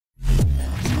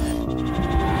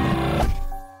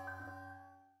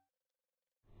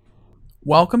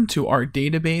Welcome to our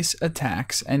Database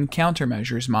Attacks and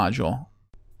Countermeasures module.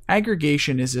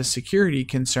 Aggregation is a security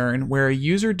concern where a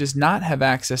user does not have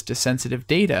access to sensitive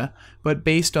data, but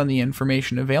based on the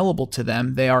information available to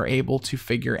them, they are able to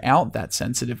figure out that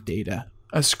sensitive data.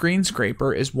 A screen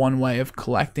scraper is one way of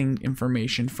collecting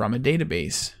information from a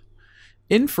database.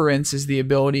 Inference is the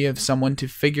ability of someone to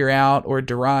figure out or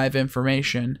derive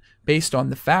information based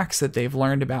on the facts that they've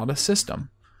learned about a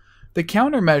system. The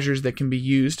countermeasures that can be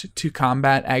used to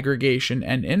combat aggregation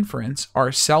and inference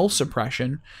are cell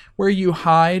suppression, where you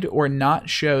hide or not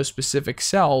show specific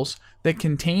cells that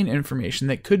contain information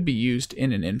that could be used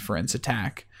in an inference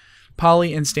attack.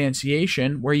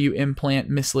 Polyinstantiation, where you implant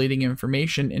misleading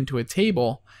information into a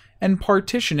table, and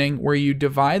partitioning, where you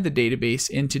divide the database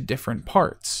into different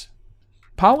parts.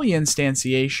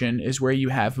 Polyinstantiation is where you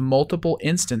have multiple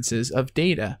instances of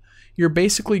data. You're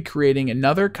basically creating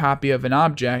another copy of an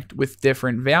object with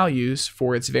different values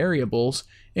for its variables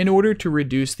in order to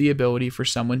reduce the ability for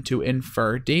someone to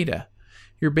infer data.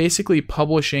 You're basically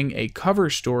publishing a cover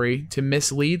story to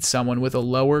mislead someone with a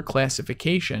lower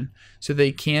classification so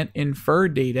they can't infer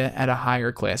data at a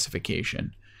higher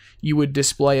classification. You would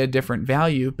display a different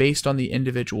value based on the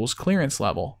individual's clearance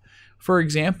level. For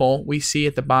example, we see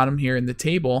at the bottom here in the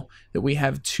table that we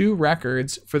have two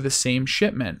records for the same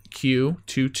shipment,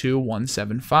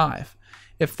 Q22175.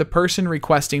 If the person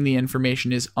requesting the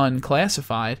information is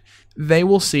unclassified, they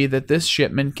will see that this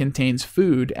shipment contains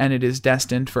food and it is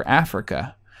destined for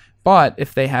Africa. But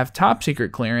if they have top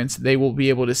secret clearance, they will be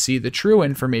able to see the true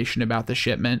information about the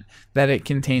shipment, that it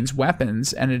contains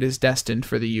weapons and it is destined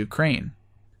for the Ukraine.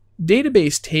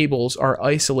 Database tables are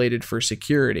isolated for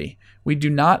security. We do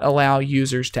not allow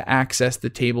users to access the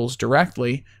tables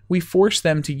directly. We force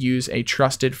them to use a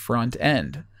trusted front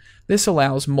end. This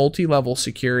allows multi-level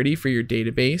security for your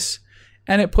database,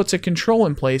 and it puts a control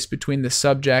in place between the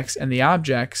subjects and the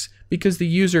objects because the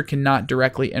user cannot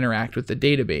directly interact with the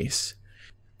database.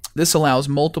 This allows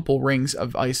multiple rings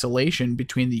of isolation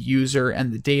between the user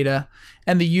and the data,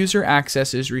 and the user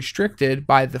access is restricted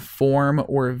by the form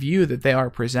or view that they are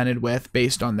presented with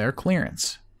based on their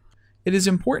clearance. It is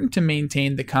important to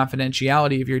maintain the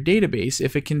confidentiality of your database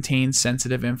if it contains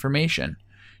sensitive information.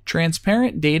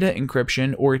 Transparent data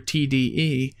encryption, or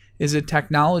TDE, is a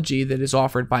technology that is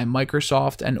offered by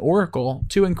Microsoft and Oracle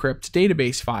to encrypt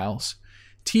database files.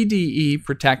 TDE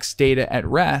protects data at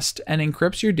rest and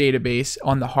encrypts your database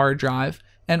on the hard drive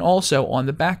and also on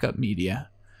the backup media.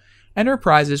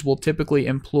 Enterprises will typically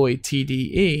employ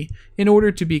TDE in order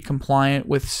to be compliant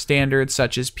with standards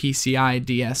such as PCI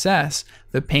DSS,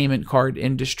 the Payment Card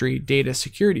Industry Data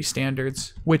Security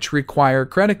Standards, which require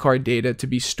credit card data to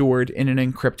be stored in an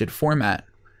encrypted format.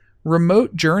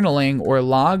 Remote journaling or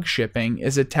log shipping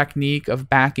is a technique of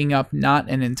backing up not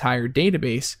an entire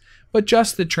database, but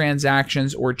just the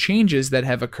transactions or changes that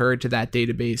have occurred to that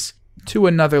database to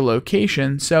another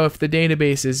location, so if the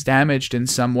database is damaged in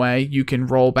some way, you can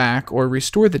roll back or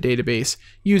restore the database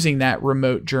using that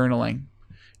remote journaling.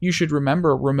 You should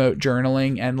remember remote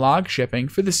journaling and log shipping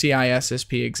for the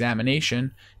CISSP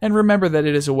examination, and remember that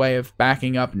it is a way of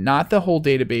backing up not the whole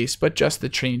database, but just the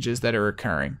changes that are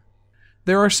occurring.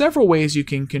 There are several ways you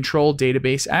can control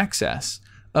database access.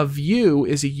 A view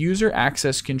is a user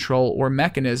access control or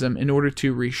mechanism in order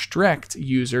to restrict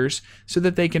users so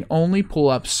that they can only pull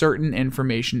up certain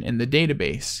information in the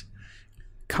database.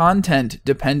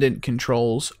 Content-dependent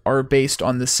controls are based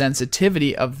on the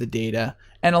sensitivity of the data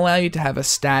and allow you to have a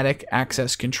static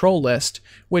access control list,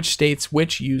 which states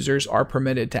which users are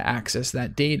permitted to access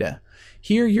that data.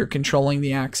 Here you're controlling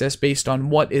the access based on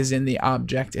what is in the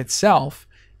object itself,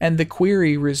 and the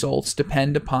query results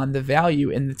depend upon the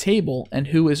value in the table and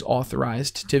who is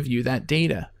authorized to view that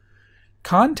data.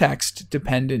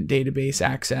 Context-dependent database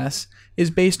access is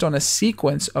based on a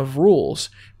sequence of rules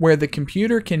where the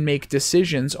computer can make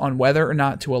decisions on whether or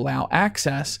not to allow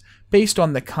access based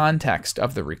on the context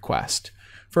of the request.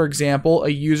 For example, a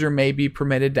user may be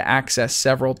permitted to access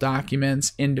several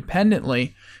documents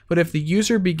independently, but if the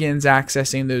user begins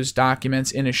accessing those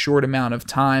documents in a short amount of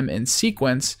time in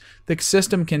sequence, the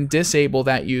system can disable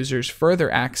that user's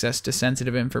further access to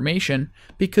sensitive information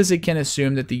because it can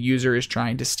assume that the user is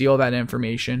trying to steal that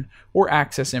information or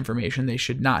access information they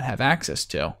should not have access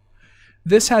to.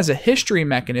 This has a history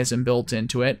mechanism built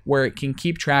into it where it can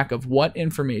keep track of what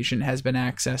information has been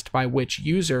accessed by which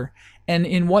user and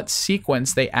in what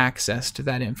sequence they accessed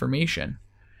that information.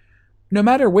 No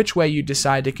matter which way you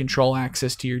decide to control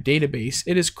access to your database,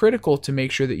 it is critical to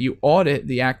make sure that you audit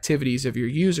the activities of your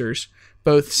users,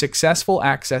 both successful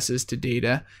accesses to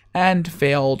data and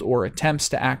failed or attempts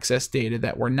to access data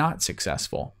that were not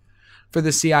successful. For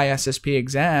the CISSP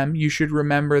exam, you should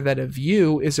remember that a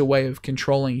view is a way of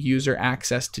controlling user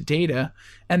access to data,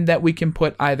 and that we can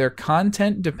put either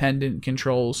content-dependent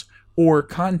controls or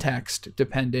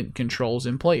context-dependent controls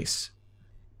in place.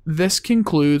 This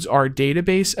concludes our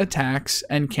database attacks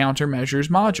and countermeasures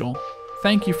module.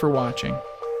 Thank you for watching.